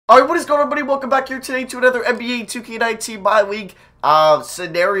Alright, what is going on, everybody? Welcome back here today to another NBA 2K19 My League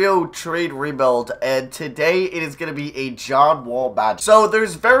scenario trade rebuild, and today it is going to be a John Wall match. So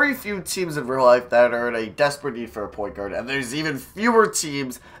there's very few teams in real life that are in a desperate need for a point guard, and there's even fewer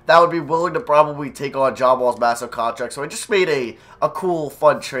teams that would be willing to probably take on John Wall's massive contract. So I just made a cool,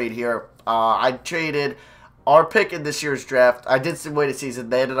 fun trade here. I traded our pick in this year's draft. I did wait a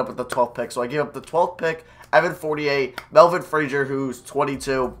season. They ended up with the 12th pick, so I gave up the 12th pick. Evan 48, Melvin Frazier, who's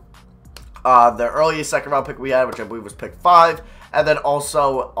 22. The earliest second round pick we had, which I believe was pick 5, and then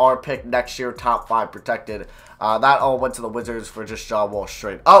also our pick next year, top 5 protected. That all went to the Wizards for just John Wall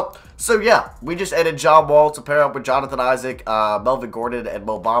straight up. So yeah, we just added John Wall to pair up with Jonathan Isaac, Melvin Gordon, and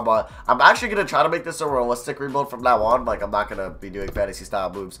Mo Bamba. I'm actually going to try to make this a realistic rebuild from now on. Like, I'm not going to be doing fantasy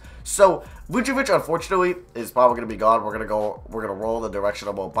style moves. So Vucevic, unfortunately, is probably going to be gone. We're going to roll in the direction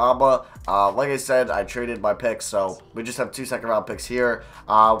of Mo Bamba. Like I said, I traded my picks, so we just have 2 second round picks here,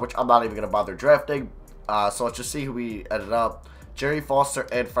 which I'm not even going to bother drafting. So let's just see who we ended up. Jerry Foster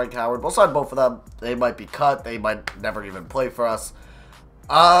and Frank Howard. We'll sign both of them. They might be cut. They might never even play for us.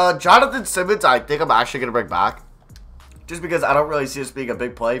 Jonathan Simmons, I think I'm actually going to bring back. Just because I don't really see this being a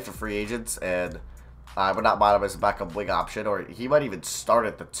big play for free agents. And I would not mind him as a backup wing option. Or he might even start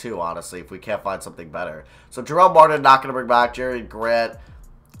at the 2, honestly, if we can't find something better. So Jerome Martin, not going to bring back. Jerry Grant,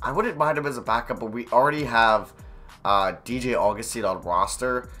 I wouldn't mind him as a backup. But we already have DJ Augustine on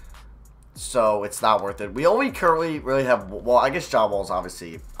roster. So it's not worth it. We only currently really have, well, I guess John Wall's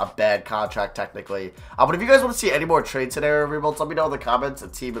obviously a bad contract technically. But if you guys want to see any more trade scenario rebuilds, let me know in the comments a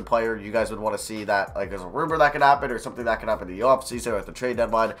team and player you guys would want to see that, like, there's a rumor that could happen or something that could happen in the offseason or at the trade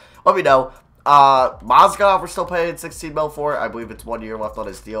deadline. Let me know. Mozgov, we're still paying 16 mil for. I believe it's 1 year left on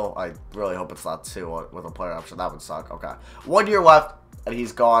his deal. I really hope it's not 2 with a player option. That would suck. Okay. 1 year left and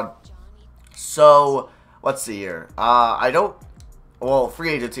he's gone. So let's see here. Well, free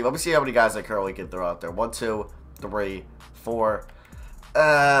agency. Let me see how many guys I currently can throw out there. 1, 2, 3, 4,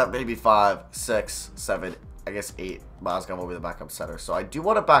 maybe 5, 6, 7, I guess 8. Mozgov will be the backup center. So I do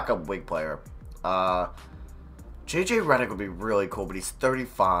want a backup wing player. JJ Redick would be really cool, but he's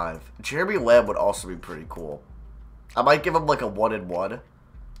 35. Jeremy Lamb would also be pretty cool. I might give him like a 1-and-1.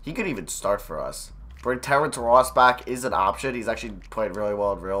 He could even start for us. Bring Terrence Ross back is an option. He's actually played really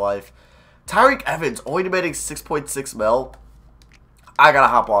well in real life. Tyreke Evans, only demanding 6.6 mil. I gotta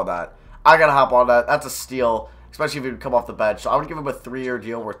hop on that. That's a steal, especially if he would come off the bench. So I would give him a 3-year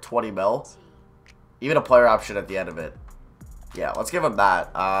deal worth 20 mil. Even a player option at the end of it. Yeah, let's give him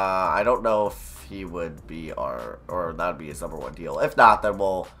that. I don't know if he would be or that would be his #1 deal. If not, then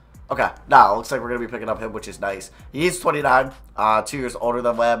we'll... Okay, now it looks like we're going to be picking up him, which is nice. He's 29, 2 years older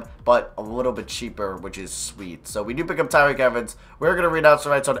than Lamb, but a little bit cheaper, which is sweet. So we do pick up Tyreke Evans. We're going to reannounce the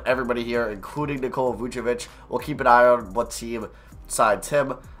rights on everybody here, including Nikola Vucevic. We'll keep an eye on what team signs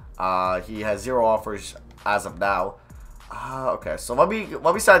him. He has 0 offers as of now. Okay, so let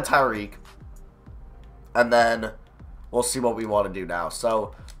me sign Tyreke, and then we'll see what we want to do now.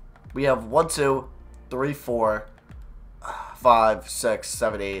 So we have 1, 2, 3, 4, 5, 6,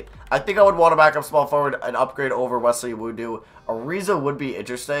 7, 8. I think I would want a backup small forward and upgrade over Wesley Iwundu. Ariza would be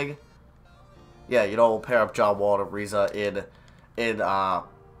interesting. Yeah, you know, we'll pair up John Wall and Ariza in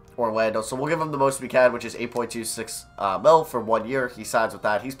Orlando. So we'll give him the most we can, which is 8.26 mil for 1 year. He signs with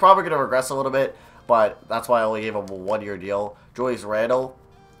that. He's probably going to regress a little bit, but that's why I only gave him a 1-year deal. Julius Randle.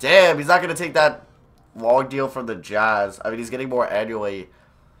 Damn, he's not going to take that long deal from the Jazz. I mean, he's getting more annually.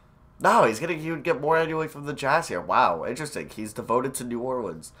 No, he would get more annually from the Jazz here. Wow, interesting. He's devoted to New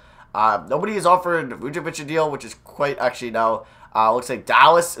Orleans. Nobody has offered Vucevic a deal, which is quite actually no. Looks like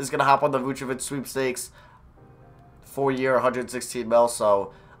Dallas is going to hop on the Vucevic sweepstakes. 4-year, 116 mil,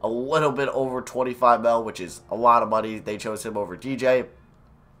 so a little bit over 25 mil, which is a lot of money. They chose him over DJ.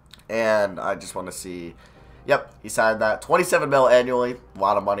 And I just want to see... Yep, he signed that. 27 mil annually. A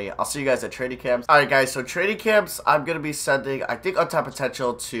lot of money. I'll see you guys at trading camps. Alright, guys, so trading camps, I'm going to be sending, I think, untapped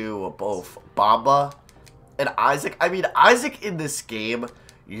potential to both Bamba and Isaac. I mean, Isaac in this game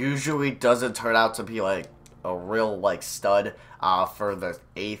usually doesn't turn out to be, like, a real, like, stud for the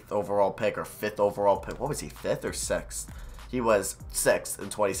 8th overall pick or 5th overall pick. What was he, 5th or 6th? He was 6th in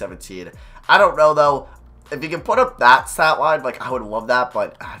 2017. I don't know, though. If you can put up that stat line, like, I would love that,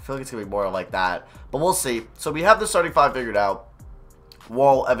 but I feel like it's going to be more like that. But we'll see. So we have the starting 5 figured out.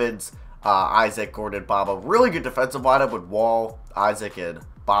 Wall, Evans, Isaac, Gordon, Bamba. Really good defensive lineup with Wall, Isaac, and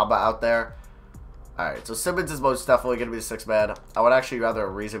Bamba out there. Alright, so Simmons is most definitely going to be the 6th man. I would actually rather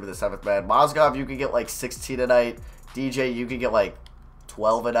Ariza be the 7th man. Mozgov, you can get like 16 a night. DJ, you can get like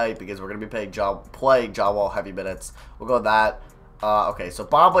 12 a night because we're going to be playing John Wall heavy minutes. We'll go with that. Okay, so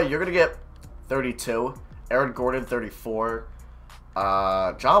Bamba, you're going to get 32. Aaron Gordon, 34.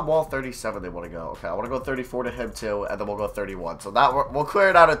 John Wall 37 they want to go. Okay, I want to go 34 to him too, and then we'll go 31. So that we'll clear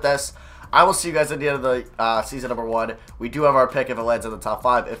it out at this. I will see you guys at the end of the season number 1. We do have our pick if it lands in the top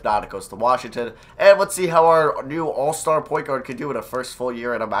 5. If not, it goes to Washington. And let's see how our new all-star point guard can do in a first full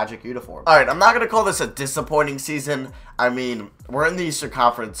year in a Magic uniform. Alright, I'm not going to call this a disappointing season. I mean, we're in the Eastern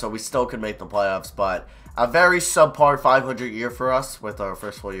Conference, so we still could make the playoffs, but a very subpar 500 year for us with our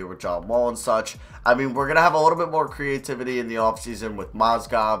first full year with John Wall and such. I mean, we're going to have a little bit more creativity in the offseason with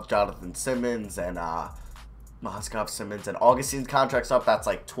Mozgov, Jonathan Simmons, and Simmons and Augustine's contract's up. That's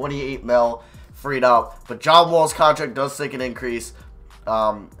like 28 mil freed up. But John Wall's contract does take an increase.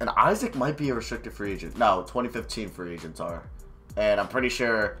 And Isaac might be a restricted free agent. No, 2015 free agents are. And I'm pretty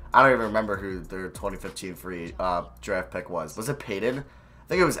sure, I don't even remember who their 2015 free draft pick was. Was it Payton? I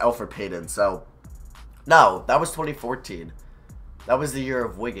think it was Elfrid Payton. So, no, that was 2014. That was the year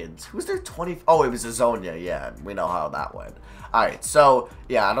of Wiggins. Who's their 20? Oh, it was Azonia. Yeah, we know how that went. All right, so,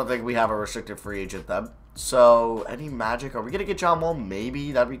 yeah, I don't think we have a restricted free agent then. So, any Magic? Are we going to get John Wall?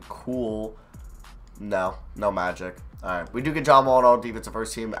 Maybe. That'd be cool. No. No Magic. Alright. We do get John Wall on all defensive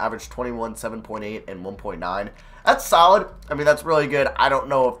first team. Average 21, 7.8, and 1.9. That's solid. I mean, that's really good. I don't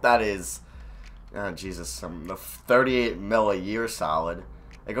know if that is... Oh, Jesus. Some 38 mil a year solid.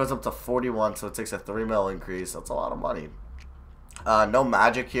 It goes up to 41, so it takes a 3 mil increase. That's a lot of money. No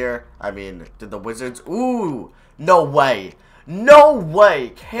Magic here. I mean, did the Wizards... Ooh! No way! No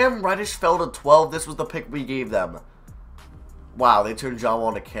way! Cam Reddish fell to 12. This was the pick we gave them. Wow, they turned John Wall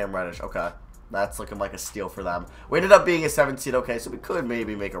into Cam Reddish. Okay. That's looking like a steal for them. We ended up being a 17. Okay, so we could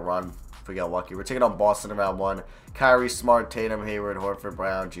maybe make a run if we get lucky. We're taking on Boston in round 1. Kyrie, Smart, Tatum, Hayward, Horford,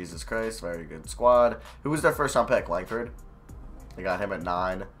 Brown. Jesus Christ. Very good squad. Who was their first round pick? Langford? They got him at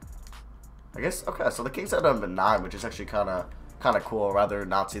 9. I guess, okay, so the Kings had him at 9, which is actually kind of cool. I'd rather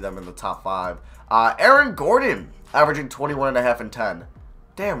not see them in the top 5. Aaron Gordon, averaging 21.5 and 10.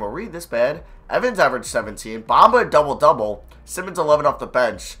 Damn, were we this bad? Evans averaged 17. Bamba double-double. Simmons 11 off the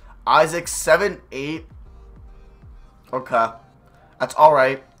bench. Isaac 7, 8. Okay. That's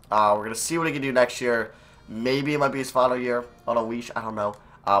alright. We're going to see what he can do next year. Maybe it might be his final year on a leash. I don't know.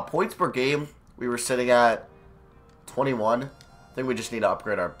 Points per game, we were sitting at 21. I think we just need to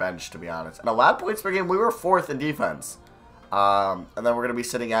upgrade our bench, to be honest. And allowed points per game, we were 4th in defense. And then we're going to be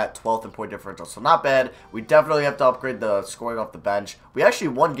sitting at 12th in point differential. So not bad. We definitely have to upgrade the scoring off the bench. We actually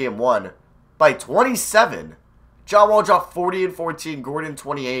won game 1 by 27. John Wall dropped 40 and 14. Gordon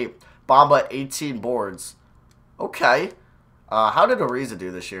 28. Bamba 18 boards. Okay. How did Ariza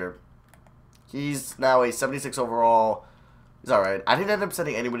do this year? He's now a 76 overall. He's alright. I didn't end up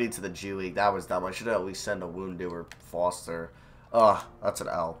sending anybody to the G League. That was dumb. I should have at least sent a Woundu or Foster. Ugh, that's an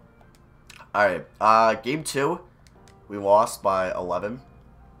L. Alright. Game 2. We lost by 11.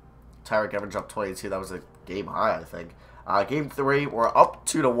 Tyreke Evans dropped 22. That was a game high, I think. Game 3, we're up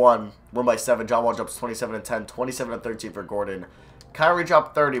 2-1. Won by 7. John Wall drops 27 and 10. 27 and 13 for Gordon. Kyrie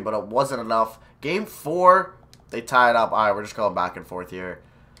dropped 30, but it wasn't enough. Game 4, they tied up. Alright, we're just going back and forth here.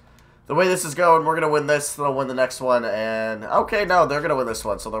 The way this is going, we're going to win this. They'll win the next one. And, okay, no, they're going to win this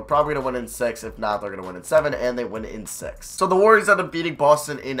one. So they're probably going to win in 6. If not, they're going to win in 7. And they win in 6. So the Warriors end up beating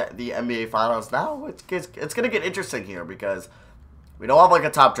Boston in the NBA Finals. Now, it's going to get interesting here because we don't have, like, a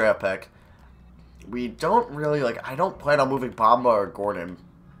top draft pick. We don't really, like, I don't plan on moving Bamba or Gordon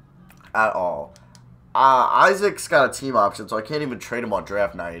at all. Isaac's got a team option, so I can't even trade him on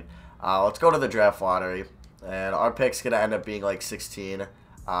draft night. Let's go to the draft lottery. And our pick's going to end up being, like, 16.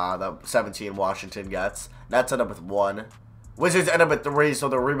 The 17 Washington gets. Nets end up with 1. Wizards end up at 3, so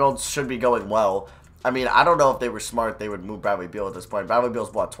the rebuilds should be going well. I mean, I don't know if they were smart. They would move Bradley Beal at this point. Bradley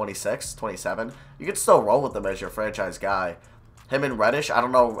Beal's, what, 26, 27? You could still roll with him as your franchise guy. Him and Reddish, I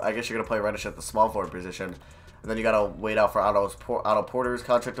don't know. I guess you're going to play Reddish at the small forward position. And then you got to wait out for Otto Porter's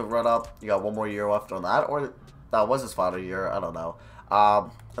contract to run up. You got 1 more year left on that. Or that was his final year. I don't know.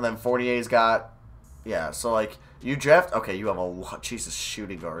 And then Fournier's got... Yeah, so, like, you draft... Okay, you have a lot... Jesus,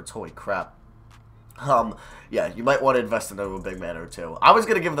 shooting guards. Holy crap. Yeah, you might want to invest in a big man or 2. I was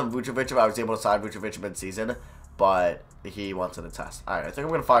going to give them Vucevic if I was able to sign Vucevic mid-season. But he wanted a test. Alright, I think I'm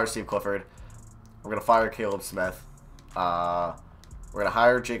going to fire Steve Clifford. I'm going to fire Caleb Smith. We're going to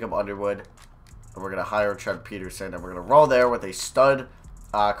hire Jacob Underwood. And we're going to hire Trent Peterson. And we're going to roll there with a stud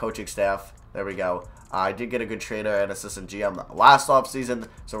coaching staff. There we go. I did get a good trainer and assistant GM last offseason.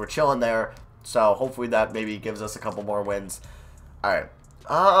 So we're chilling there. So hopefully that maybe gives us a couple more wins. Alright.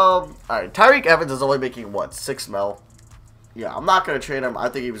 Alright. Tyreke Evans is only making, what, 6 mil? Yeah, I'm not going to trade him. I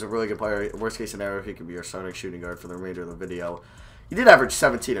think he was a really good player. Worst case scenario, he could be your starting shooting guard for the remainder of the video. He did average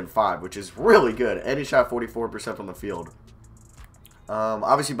 17 and 5, which is really good. And he shot 44% from the field.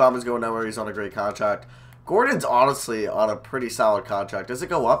 Obviously, Bamba's going nowhere. He's on a great contract. Gordon's honestly on a pretty solid contract. Does it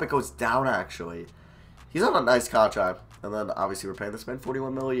go up? It goes down, actually. He's on a nice contract. And then, obviously, we're paying this man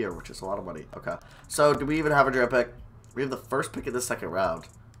 $41 million a year, which is a lot of money. Okay. So, do we even have a draft pick? We have the first pick in the second round.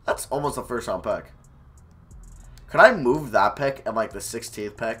 That's almost a first-round pick. Could I move that pick and, like, the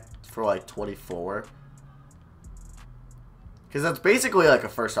 16th pick for, like, 24? Because that's basically, like, a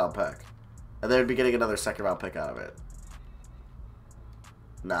first-round pick. And they'd be getting another second-round pick out of it.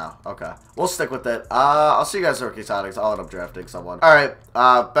 No. Okay. We'll stick with it. I'll see you guys in rookie signings. I'll end up drafting someone. Alright.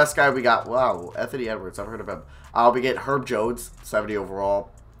 Best guy we got. Wow. Anthony Edwards. I've heard of him. We get Herb Jones. 70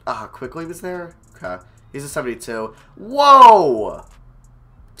 overall. Quickly was there? Okay. He's a 72. Whoa!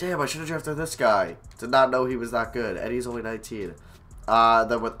 Damn, I should have drafted this guy. Did not know he was that good. And he's only 19.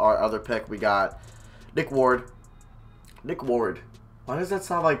 Then with our other pick, we got Nick Ward. Nick Ward. Why does that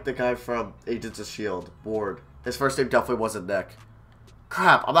sound like the guy from Agents of S.H.I.E.L.D.? Ward. His first name definitely wasn't Nick.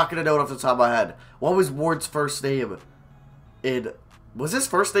 Crap, I'm not going to know it off the top of my head. What was Ward's first name in... Was his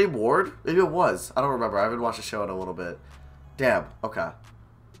first name Ward? Maybe it was. I don't remember. I haven't watched the show in a little bit. Damn. Okay.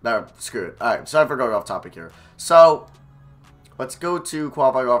 No, screw it. Alright, sorry for going off topic here. So, let's go to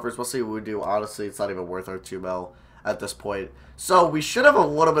qualifying offers. We'll see what we do. Honestly, it's not even worth our 2 mil at this point. So, we should have a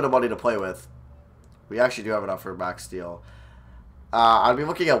little bit of money to play with. We actually do have enough for max deal. I'd be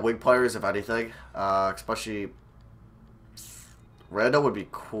looking at wing players, if anything. Especially... Randall would be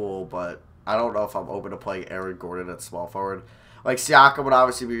cool, but I don't know if I'm open to playing Aaron Gordon at small forward. Like, Siakam would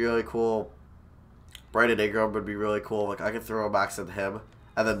obviously be really cool. Brandon Ingram would be really cool. Like, I could throw a max at him.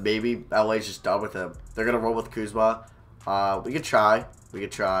 And then maybe LA's just done with him. They're going to roll with Kuzma. We could try.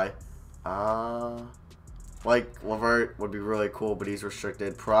 Like, Levert would be really cool, but he's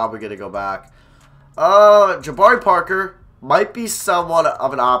restricted. Probably going to go back. Jabari Parker might be somewhat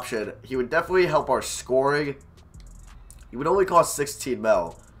of an option. He would definitely help our scoring. He would only cost 16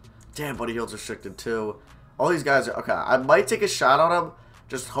 mil. Damn, Buddy Hield's restricted too. All these guys are... Okay, I might take a shot on him.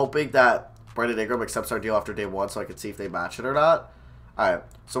 Just hoping that Brandon Ingram accepts our deal after day 1 so I can see if they match it or not. Alright,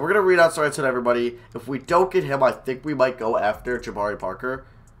 so we're going to read out starts to everybody. If we don't get him, I think we might go after Jabari Parker.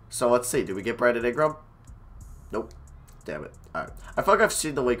 So let's see. Do we get Brandon Ingram? Nope. Damn it. Alright. I feel like I've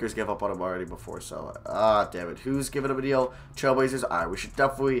seen the Lakers give up on him already before, so... damn it. Who's giving him a deal? Trailblazers. Alright, we should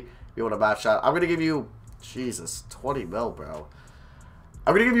definitely be able to match that. I'm going to give you... Jesus, 20 mil, bro.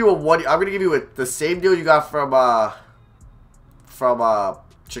 I'm gonna give you the same deal you got from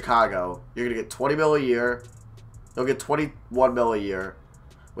Chicago. You're gonna get 20 mil a year. You'll get 21 mil a year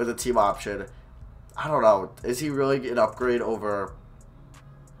with a team option. I don't know. Is he really an upgrade over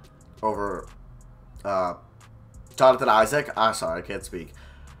Jonathan Isaac? I'm sorry, I can't speak.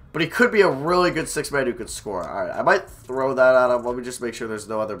 But he could be a really good 6-man who could score. All right, I might throw that at him. Let me just make sure there's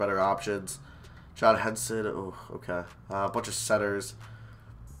no other better options. John Henson, oh, okay. A bunch of centers.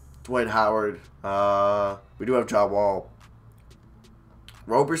 Dwight Howard. We do have John Wall.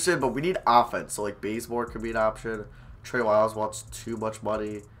 Roberson, but we need offense. So, like, Bazemore could be an option. Trey Lyles wants too much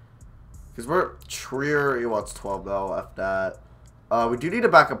money. Because we're... Trier, he wants 12 mil. F that. We do need a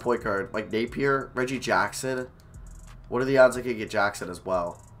backup point guard. Like, Napier, Reggie Jackson. What are the odds I can get Jackson as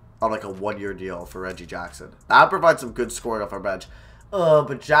well? On, like, a 1-year deal for Reggie Jackson. That provides some good scoring off our bench.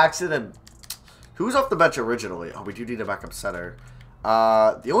 But Jackson and... Who's off the bench originally? Oh, we do need a backup center.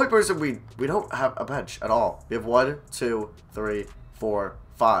 The only person we don't have a bench at all. We have 1, 2, 3, 4,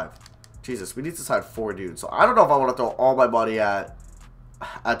 5. Jesus, we need to sign 4 dudes. So I don't know if I want to throw all my money at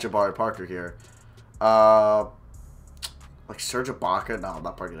Jabari Parker here. Like Serge Ibaka. No, I'm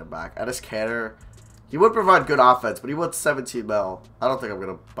not bringing him back. Ennis Cantor. He would provide good offense, but he wants 17 mil. I don't think I'm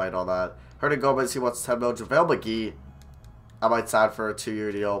gonna bite on that. Hernan Gomez, he wants 10 mil. JaVale McGee, I might sign for a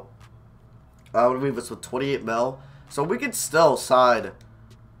 2-year deal. Would leave us with 28 mil. So we could still sign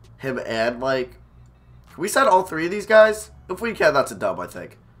him and, like... Can we sign all 3 of these guys? If we can, that's a dub, I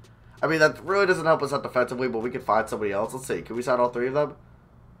think. I mean, that really doesn't help us out defensively, but we can find somebody else. Let's see. Can we sign all 3 of them?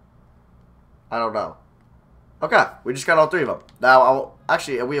 I don't know. Okay, we just got all 3 of them. Now,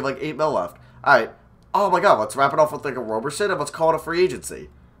 actually, we have, like, 8 mil left. Alright. Oh, my God. Let's wrap it off with, like, a Roberson, and let's call it a free agency.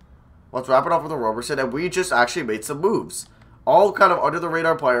 Let's wrap it off with a Roberson, and we just actually made some moves. All kind of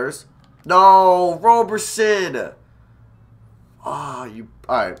under-the-radar players. No, Roberson. Oh, you.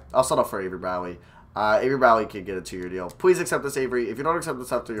 Alright, I'll set up for Avery Bradley. Avery Bradley can get a 2-year deal. Please accept this, Avery. If you don't accept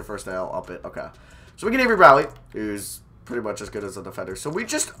this after your first day, I'll up it. Okay. So we get Avery Bradley, who's pretty much as good as a defender. So we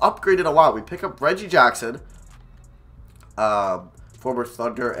just upgraded a lot. We pick up Reggie Jackson, former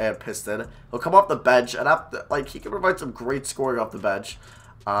Thunder and Piston. He'll come off the bench, and like he can provide some great scoring off the bench.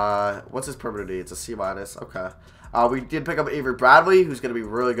 What's his permanent? It's a C-. Okay. We did pick up Avery Bradley, who's going to be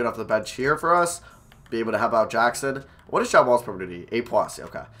really good off the bench here for us. Be able to help out Jackson. What is John Wall's permanent? A+.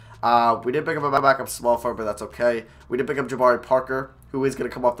 Okay. We did pick up a backup small forward, but that's okay. We did pick up Jabari Parker, who is going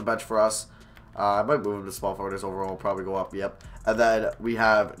to come off the bench for us. I might move him to small forward. His overall will probably go up. Yep. And then we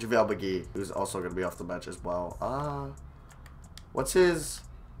have JaVale McGee, who's also going to be off the bench as well. What's his...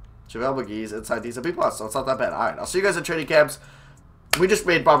 JaVale McGee's inside D's a B+, so it's not that bad. Alright, I'll see you guys in training camps. We just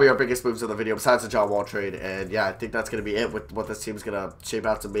made probably our biggest moves of the video besides the John Wall trade. And yeah, I think that's going to be it with what this team's going to shape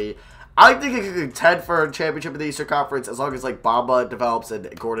out to be. I think it can contend for a championship in the Eastern Conference as long as like Bamba develops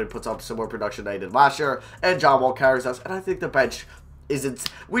and Gordon puts up similar production that he did last year. And John Wall carries us. And I think the bench isn't...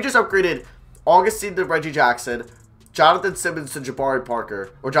 We just upgraded Augustine to Reggie Jackson, Jonathan Simmons to Jabari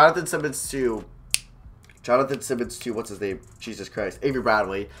Parker, or Jonathan Simmons to, what's his name? Jesus Christ. Avery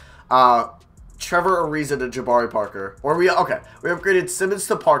Bradley. Trevor Ariza to Jabari Parker. We upgraded Simmons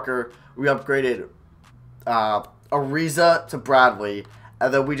to Parker. We upgraded Ariza to Bradley.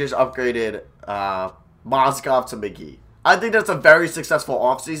 And then we just upgraded Mozgov to McGee. I think that's a very successful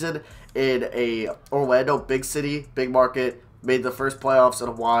offseason in a Orlando big city, big market. Made the first playoffs in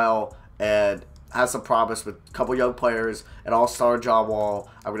a while. And has some promise with a couple young players, an all-star John Wall.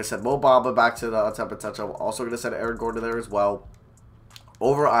 I'm going to send Mo Bamba back to the untapped potential. I'm also going to send Aaron Gordon there as well.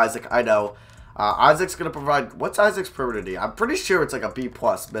 Over Isaac, I know. Isaac's going to provide... What's Isaac's prioritity? I'm pretty sure it's like a B+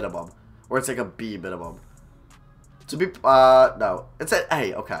 minimum. Or it's like a B minimum. To be... no. It's an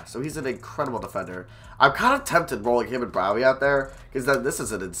A. Okay, so he's an incredible defender. I'm kind of tempted rolling him and Bradley out there. Because this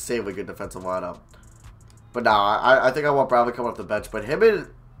is an insanely good defensive lineup. But no, I think I want Bradley coming off the bench. But him and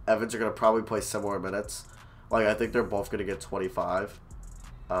Evans are going to probably play similar minutes. Like, I think they're both going to get 25.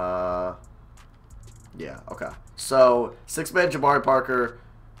 Yeah, okay. So, 6-man Jabari Parker.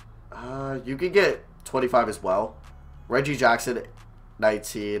 You can get 25 as well. Reggie Jackson,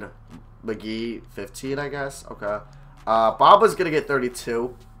 19. McGee, 15, I guess. Okay. Bamba's going to get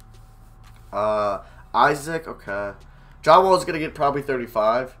 32. Isaac, okay. John Wall is going to get probably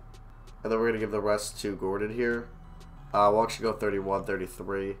 35. And then we're going to give the rest to Gordon here. We'll actually go 31,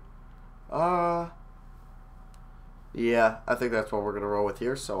 33. Yeah, I think that's what we're going to roll with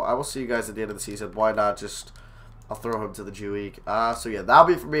here. So I will see you guys at the end of the season. Why not just... I'll throw him to the G-League. So yeah, that'll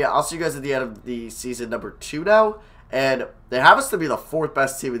be for me. I'll see you guys at the end of the season number 2 now. And they have us to be the 4th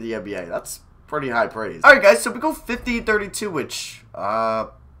best team in the NBA. That's pretty high praise. Alright guys, so we go 50-32, which, I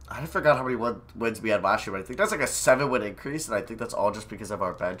forgot how many wins we had last year, but I think that's like a 7-win increase, and I think that's all just because of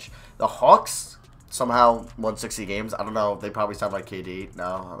our bench. The Hawks somehow won 60 games. I don't know. They probably sound like KD.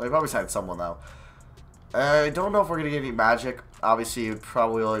 No, they probably signed someone, though. I don't know if we're going to get any Magic. Obviously, it would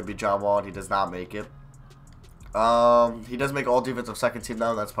probably only be John Wall, and he does not make it. He does make all defensive second team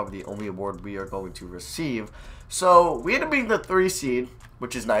now. That's probably the only award we are going to receive. So, we end up being the 3 seed,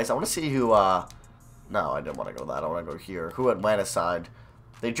 which is nice. I want to see who, no, I didn't want to go that. I want to go here. Who Atlanta signed.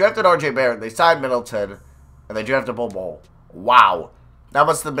 They drafted RJ Barrett. They signed Middleton. And they drafted Bol Bol. Wow. That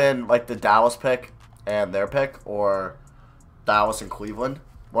must have been, like, the Dallas pick and their pick. Or Dallas and Cleveland.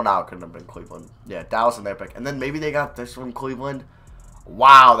 Well, no, it couldn't have been Cleveland. Yeah, Dallas and their pick. And then maybe they got this from Cleveland.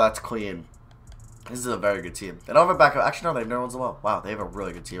 Wow, that's clean. This is a very good team. They don't have a backup. Actually, no, they have no ones as well. Wow, they have a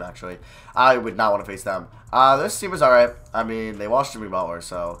really good team, actually. I would not want to face them. This team is alright. I mean, they lost Jimmy Butler,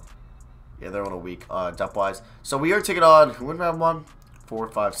 so... Yeah, they're a little weak, depth-wise. So we are taking on... Who would have one? 4,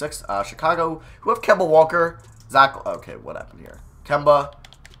 5, 6. Chicago, who have Kemba Walker. Zach... Okay, what happened here? Kemba,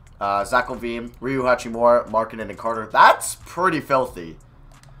 Zach LaVine, Ryu Hachimura, Markkanen, and Carter. That's pretty filthy.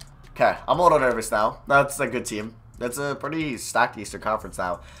 Okay, I'm a little nervous now. That's a good team. That's a pretty stacked Eastern Conference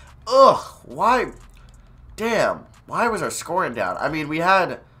now. Ugh, why? Damn, why was our scoring down? I mean, we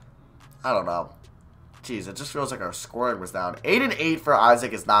had, I don't know. Jeez, it just feels like our scoring was down. 8 and 8 for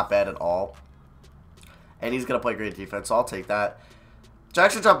Isaac is not bad at all. And he's going to play great defense, so I'll take that.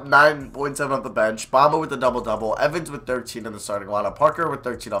 Jackson dropped 9.7 off the bench. Bamba with the double-double. Evans with 13 in the starting lineup. Parker with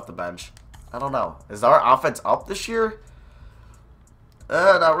 13 off the bench. I don't know. Is our offense up this year?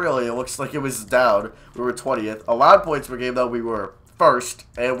 Not really. It looks like it was down. We were 20th. Allowed points per game, though, we were first,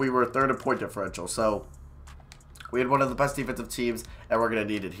 and we were 3rd in point differential. So we had one of the best defensive teams, and we're gonna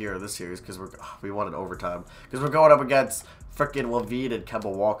need it here this series because we won in overtime because we're going up against frickin' LaVine and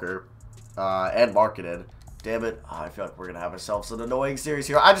Kemba Walker and Markkanen. Damn it! I feel like we're gonna have ourselves an annoying series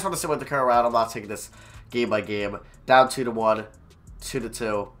here. I just want to sit with the current round. I'm not taking this game by game. Down 2-1,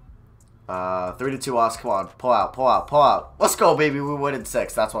 2-2, 3-2. Us, come on, pull out, pull out, pull out. Let's go, baby. We win in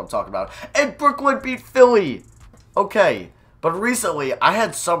 6. That's what I'm talking about. And Brooklyn beat Philly. Okay. But recently, I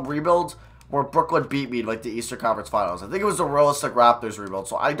had some rebuilds where Brooklyn beat me in, like, the Eastern Conference Finals. I think it was the realistic Raptors rebuild,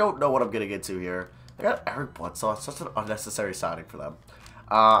 so I don't know what I'm going to get to here. I got Eric Bledsoe. It's such an unnecessary signing for them.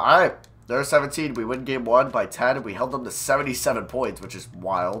 Alright, they're 17. We win Game 1 by 10. We held them to 77 points, which is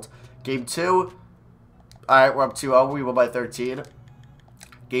wild. Game 2, alright, we're up 2-0. We won by 13.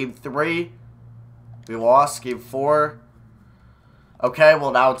 Game 3, we lost. Game 4, okay,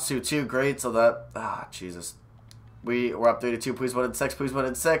 well, now it's 2-2. Great, so that, Jesus. We're up 3-2. Please win in 6. Please win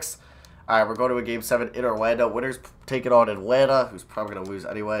in 6. All right, we're going to a Game 7 in Orlando. Winners taking on Atlanta, who's probably going to lose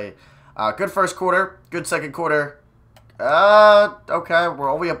anyway. Good first quarter. Good second quarter. Okay, we're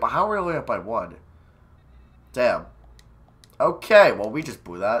only up. How are we only up by 1? Damn. Okay, well, we just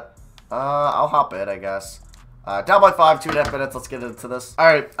blew that. I'll hop in, I guess. Down by 5, 2.5 minutes. Let's get into this. All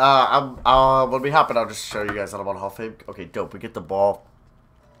right, when we hop in, I'll just show you guys that I'm on Hall of Fame. Okay, dope. We get the ball.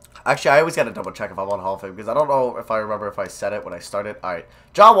 Actually, I always got to double check if I'm on Hall of Fame because I don't know if I remember if I said it when I started. All right,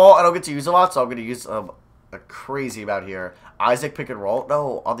 John Wall, I don't get to use a lot, so I'm going to use a crazy amount here. Isaac pick and roll.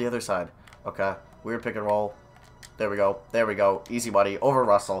 No, on the other side. Okay, weird pick and roll. There we go. There we go. Easy money over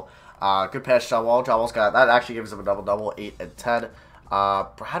Russell. Good pass, John Wall. John Wall's got that. Actually gives him a double-double, 8 and 10.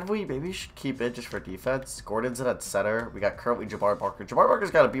 Bradley, maybe we should keep it just for defense. Gordon's in at center. We got currently Jabari Parker. Jabari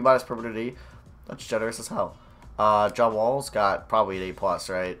Parker's got a B- perimeter D. That's generous as hell. John Wall's got probably an A+,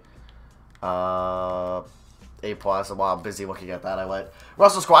 right? A+, and while I'm busy looking at that, I went,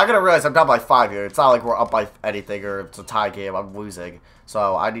 Russell score. I gotta realize I'm down by 5 here. It's not like we're up by anything or it's a tie game. I'm losing.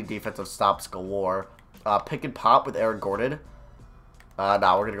 So I need defensive stops galore. Pick and pop with Aaron Gordon.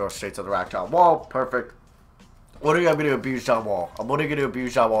 Now we're gonna go straight to the rack. John Wall. Perfect. What are you going to abuse John Wall? I'm only going to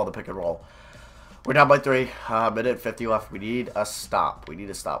abuse John Wall in the pick and roll. We're down by 3. Minute 50 left. We need a stop. We need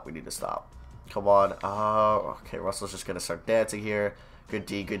to stop. We need to stop. Come on. Okay, Russell's just going to start dancing here. Good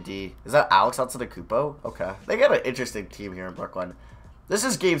D, good D. Is that Alex Antetokounmpo? Okay. They got an interesting team here in Brooklyn. This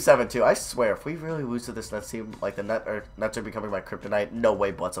is Game 7, too. I swear, if we really lose to this Nets team, like the Nets are becoming my kryptonite, no way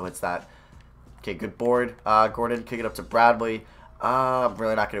Bledsoe hits that. Okay, good board. Gordon, kick it up to Bradley. I'm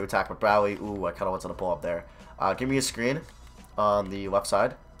really not going to attack with Bradley. Ooh, I kind of wanted to pull up there. Give me a screen on the left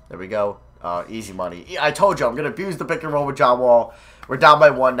side. There we go. Easy money. I told you, I'm going to abuse the pick and roll with John Wall. We're down by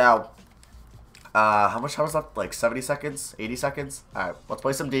 1 now. How much time is left? Like 70 seconds? 80 seconds? Alright, let's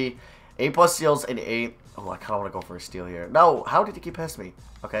play some D. 8+ steals and 8. Oh, I kind of want to go for a steal here. No, how did he keep past me?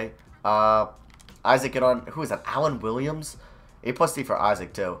 Okay. Isaac, get on. Who is that? Alan Williams? 8+ D for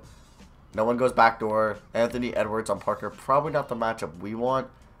Isaac, too. No one goes backdoor. Anthony Edwards on Parker. Probably not the matchup we want.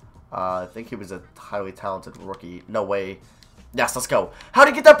 I think he was a highly talented rookie. No way. Yes, let's go. How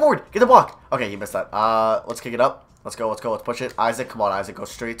did he get that board? Get the block. Okay, he missed that. Let's kick it up. Let's go, let's go. Let's push it. Isaac, come on, Isaac. Go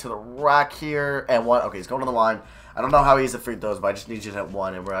straight to the rack here. And 1. Okay, he's going to the line. I don't know how he's a free throws, but I just need you to hit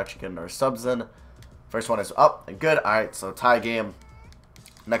 1. And we're actually getting our subs in. First one is up and good. All right, so tie game.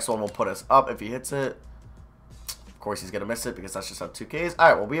 Next one will put us up if he hits it. Of course, he's going to miss it because that's just how 2Ks. All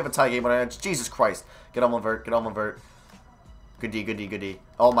right, well, we have a tie game on our hands. Jesus Christ. Get on Levert. Get on Levert. Good D, good D, good D.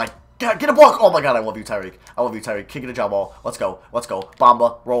 Oh my God, get a block! Oh my God, I love you, Tyreek. I love you, Tyreek. Kick it to John Wall. Let's go, let's go.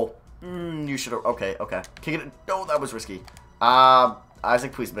 Bamba, roll. You should have. Okay, okay. Kick it. No, that was risky.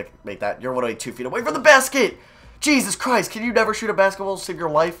 Isaac, please make that. You're literally 2 feet away from the basket. Jesus Christ, can you never shoot a basketball to save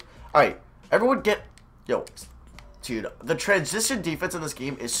your life? All right, everyone get. Yo, dude, the transition defense in this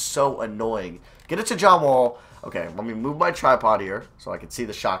game is so annoying. Get it to John Wall. Okay, let me move my tripod here so I can see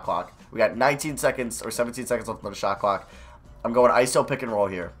the shot clock. We got 19 seconds or 17 seconds left on the shot clock. I'm going ISO pick and roll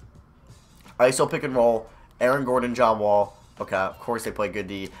here. ISO pick and roll. Aaron Gordon, John Wall. Okay, of course they play good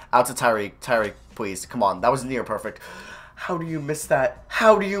D. Out to Tyreek. Tyreek, please. Come on. That was near perfect. How do you miss that?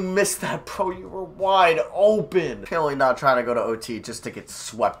 How do you miss that, bro? You were wide open. Clearly not trying to go to OT just to get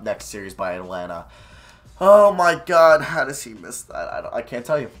swept next series by Atlanta. Oh my God. How does he miss that? I can't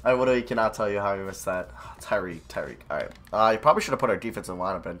tell you. I literally cannot tell you how he missed that. Tyreek. All right. You probably should have put our defensive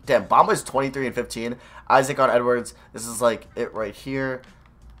lineup in. Damn, Bamba's 23 and 15. Isaac on Edwards. This is like it right here.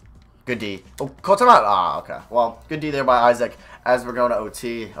 Good D. Oh, call timeout. Ah, okay. Well, good D there by Isaac as we're going to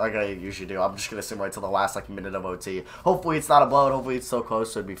OT, like I usually do. I'm just going to simulate till the last, like, minute of OT. Hopefully it's not a blowout. Hopefully it's so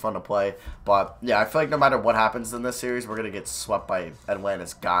close, so it'd be fun to play. But, yeah, I feel like no matter what happens in this series, we're going to get swept by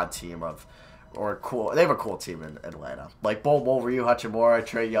Atlanta's God team of... Or cool. They have a cool team in Atlanta. Like, Bol, Ryu Hachimura,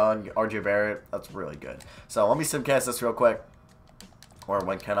 Trae Young, RJ Barrett. That's really good. So, let me simcast this real quick. Or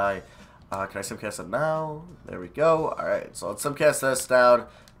when can I... can I simcast it now? There we go. Alright, so let's simcast this down.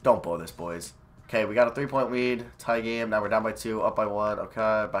 Don't blow this, boys. Okay, we got a 3-point lead. Tie game. Now we're down by 2, up by 1.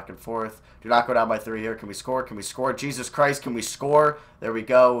 Okay, back and forth. Do not go down by 3 here. Can we score? Can we score? Jesus Christ, can we score? There we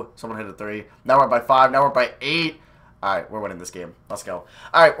go. Someone hit a 3. Now we're by 5. Now we're by 8. Alright, we're winning this game. Let's go.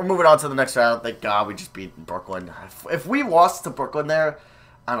 Alright, we're moving on to the next round. Thank God we just beat Brooklyn. If we lost to Brooklyn there,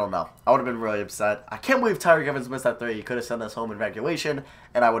 I don't know. I would have been really upset. I can't believe Tyreek Evans missed that 3. He could have sent us home in regulation,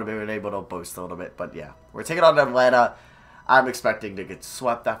 and I would have been able to boast a little bit. But yeah, we're taking on Atlanta. I'm expecting to get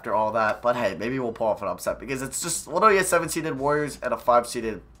swept after all that. But hey, maybe we'll pull off an upset because it's just literally a 7-seeded Warriors and a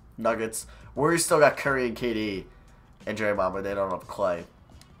 5-seeded Nuggets. Warriors still got Curry and KD and Draymond, but they don't have Clay.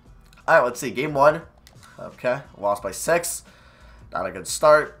 Alright, let's see. Game 1. Okay. Lost by 6. Not a good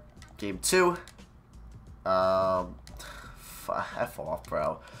start. Game 2. F off,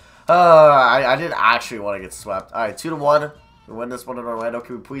 bro. I didn't actually want to get swept. Alright, 2-1. We win this one in Orlando.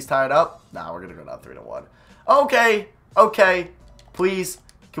 Can we please tie it up? Nah, we're going to go down 3-1. Okay. Okay. Please.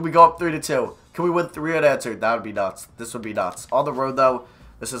 Can we go up 3-2? Can we win 3 unanswered? That would be nuts. This would be nuts. On the road, though,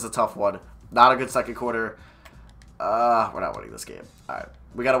 this is a tough one. Not a good second quarter. We're not winning this game. Alright.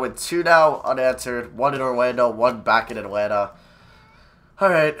 We got to win 2 now, unanswered. 1 in Orlando, 1 back in Atlanta.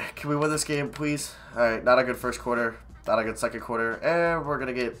 Alright. Can we win this game, please? Alright. Not a good first quarter. Not a good second quarter. And we're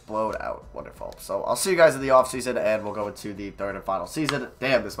going to get blown out. Wonderful. So, I'll see you guys in the offseason, and we'll go into the third and final season.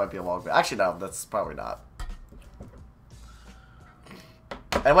 Damn, this might be a long video. Actually, no. That's probably not.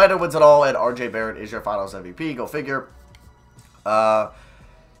 Atlanta wins it all, and RJ Barrett is your finals MVP. Go figure.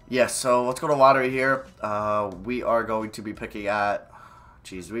 Yeah, so let's go to lottery here. We are going to be picking at,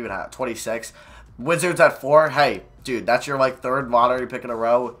 geez, we even have 26. Wizards at 4. Hey, dude, that's your, like, 3rd lottery pick in a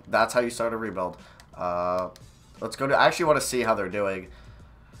row. That's how you start a rebuild. Let's go to, I actually want to see how they're doing.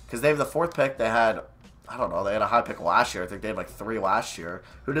 Because they have the 4th pick. They had, I don't know, they had a high pick last year. I think they had, like, 3 last year.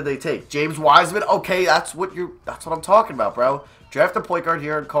 Who did they take? James Wiseman? Okay, that's what I'm talking about, bro. Draft a point guard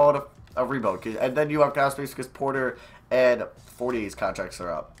here and call it a rebuild. And then you have cap space because Porter and 40's contracts are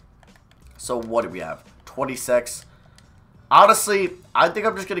up. So what do we have? 26. Honestly, I think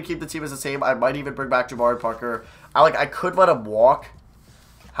I'm just going to keep the team as the same. I might even bring back Jabari Parker. I could let him walk.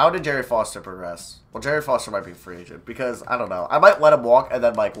 How did Jerry Foster progress? Well, Jerry Foster might be a free agent because, I don't know. I might let him walk and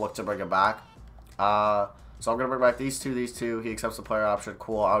then, like, look to bring him back. So I'm going to bring back these two. He accepts the player option.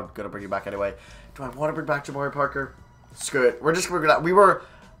 Cool. I'm going to bring you back anyway. Do I want to bring back Jabari Parker? Screw it. We're just going to bring that. We were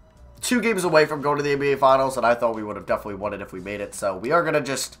 2 games away from going to the NBA Finals, and I thought we would have definitely won it if we made it. So we are going to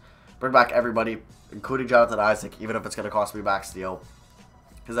just bring back everybody, including Jonathan Isaac, even if it's going to cost me max deal.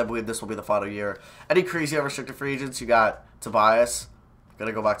 Because I believe this will be the final year. Any crazy unrestricted free agents? You got Tobias. Going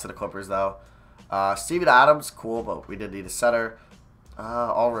to go back to the Clippers, though. Steven Adams, cool, but we did need a center.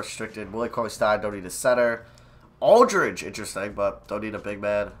 All restricted. Willie Cauley-Stein, don't need a center. Aldridge, interesting, but don't need a big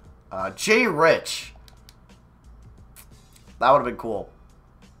man. Jay Rich. That would have been cool.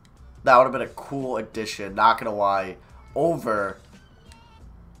 That would have been a cool addition, not going to lie. Over.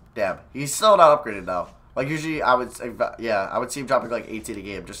 Damn, he's still not upgraded, though. Like, usually, I would say, yeah, I would see him dropping, like, 18 a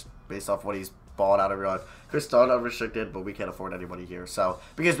game, just based off what he's balling out everyone. Chris Dunn, unrestricted, but we can't afford anybody here. So,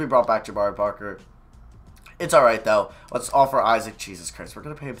 because we brought back Jabari Parker, it's alright, though. Let's offer Isaac. Jesus Christ, we're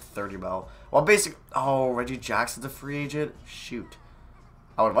going to pay him 30 mil. Well, oh, Reggie Jackson's a free agent? Shoot.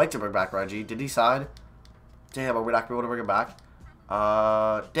 I would like to bring back Reggie. Did he sign? Damn, are we not going to be able to bring him back?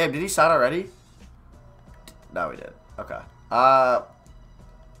 Damn, did he sign already? No, he did. Okay.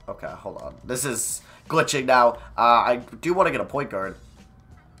 Okay, hold on. This is glitching now. I do want to get a point guard.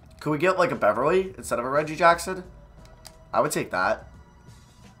 Could we get, like, a Beverly instead of a Reggie Jackson? I would take that.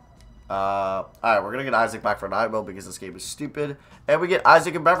 Alright, we're going to get Isaac back for 9 mil because this game is stupid. And we get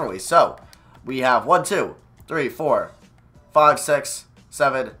Isaac and Beverly. So, we have 1, 2, 3, 4, 5, 6,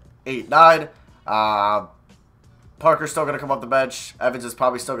 7, 8, 9. Parker's still going to come off the bench. Evans is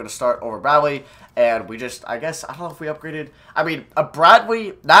probably still going to start over Bradley. And we just, I guess, I don't know if we upgraded. I mean, a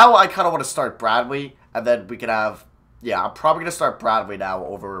Bradley. Now I kind of want to start Bradley. And then we can have, yeah, I'm probably going to start Bradley now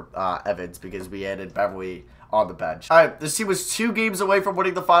over Evans because we added Beverly on the bench. All right, this team was 2 games away from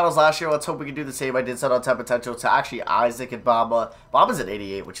winning the finals last year. Let's hope we can do the same. I did set on 10 potential to actually Isaac and Bamba. Bamba's at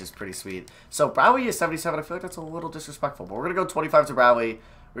 88, which is pretty sweet. So Bradley is 77. I feel like that's a little disrespectful. But we're going to go 25 to Bradley.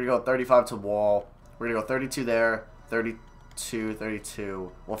 We're going to go 35 to Wall. We're going to go 32 there. 32,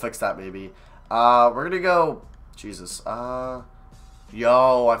 32. We'll fix that maybe. We're going to go, Jesus.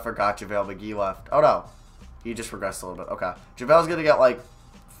 Yo, I forgot JaVale McGee left. Oh, no. He just regressed a little bit. Okay. JaVale's going to get, like,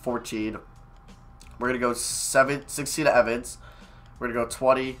 14. We're going to go 16 to Evans. We're going to go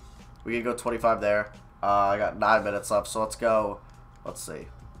 20. We can go 25 there. I got 9 minutes left, so let's go, let's see.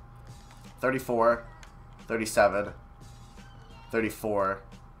 34, 37, 34,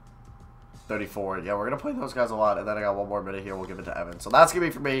 34. Yeah, we're going to play those guys a lot, and then I got 1 more minute here. We'll give it to Evans. So that's going to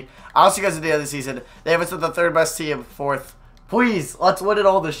be for me. I'll see you guys at the end of the season. They have us at the 3rd best team, 4th. Please, let's win it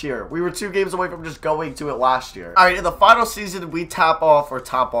all this year. We were 2 games away from just going to it last year. All right, in the final season, we top off,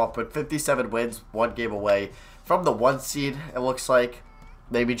 but 57 wins, 1 game away from the 1 seed, it looks like.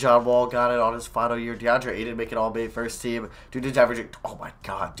 Maybe John Wall got it on his final year. DeAndre Ayton making All-NBA first team. Dude is averaging, oh my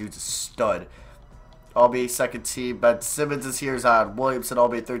God, dude's a stud. All-NBA second team. Ben Simmons is here. Zion Williamson,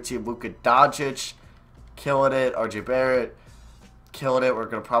 All-NBA third team. Luka Doncic, killing it. RJ Barrett, killing it. We're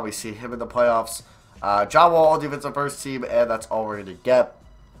going to probably see him in the playoffs. John Wall, defensive first team, and that's all we're going to get.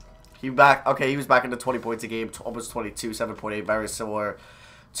 He was back into 20 points a game, almost 22, 7.8, very similar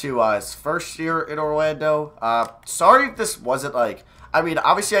to his first year in Orlando. Sorry if this wasn't like, I mean,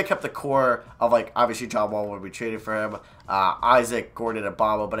 obviously I kept the core of like, obviously John Wall when we traded for him, Isaac, Gordon, and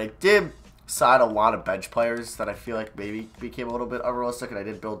Bamba, but I did sign a lot of bench players that I feel like maybe became a little bit unrealistic, and I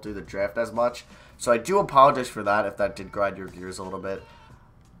didn't build through the draft as much. So I do apologize for that if that did grind your gears a little bit.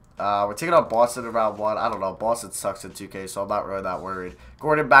 We're taking on Boston in round 1. I don't know. Boston sucks in 2K, so I'm not really that worried.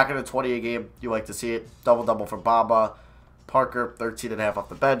 Gordon back in a 20 a game. You like to see it. Double-double for Bamba. Parker, 13.5 off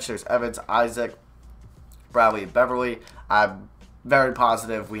the bench. There's Evans, Isaac, Bradley, and Beverly. I'm very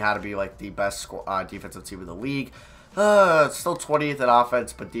positive we had to be like the best defensive team in the league. Still 20th in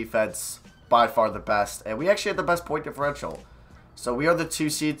offense, but defense by far the best. And we actually had the best point differential. So we are the 2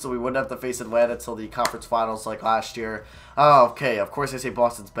 seed, so we wouldn't have to face Atlanta until the conference finals like last year. Okay, of course I say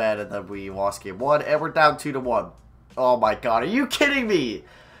Boston's bad, and then we lost game 1, and we're down 2-1. Oh my god, are you kidding me?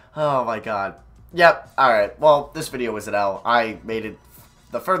 Oh my god. Yep, alright. Well, this video was an L. I made it.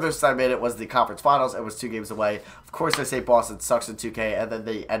 The furthest I made it was the conference finals. It was 2 games away. Of course I say Boston sucks in 2K, and then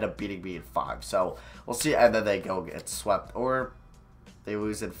they end up beating me in 5. So we'll see, and then they go get swept, or they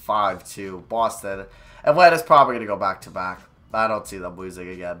lose in 5 to Boston. Atlanta's probably going to go back-to-back. I don't see them losing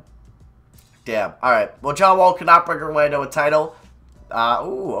again. Damn. Alright. Well, John Wall cannot bring Orlando a title.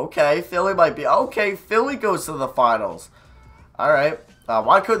 Ooh, okay. Philly might be. Okay, Philly goes to the finals. Alright.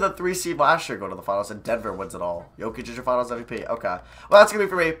 Why couldn't the 3 seed last year go to the finals and Denver wins it all? Jokic is your finals MVP. Okay. Well, that's going to be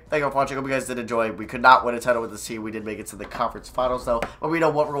for me. Thank you for watching. Hope you guys did enjoy. We could not win a title with this team. We did make it to the conference finals, though. But we know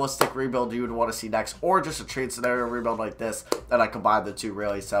what realistic rebuild you would want to see next, or just a trade scenario rebuild like this. And I combined the two,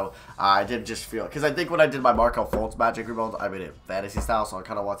 really. So I did just feel it. Because I think when I did my Markelle Fultz Magic rebuild, I made it fantasy style. So I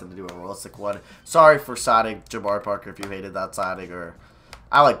kind of wanted to do a realistic one. Sorry for signing Jabari Parker if you hated that signing. Or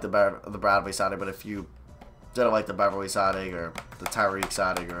I like the Bradley signing, but if you didn't like the Beverly signing or the Tyreek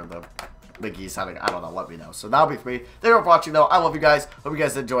signing or the McGee signing, I don't know, let me know. So that'll be for me. Thank you for watching, though. I love you guys. Hope you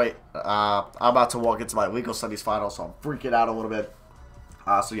guys enjoy. I'm about to walk into my legal studies final, so I'm freaking out a little bit.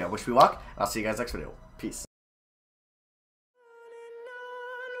 So yeah, wish me luck. I'll see you guys next video. Peace.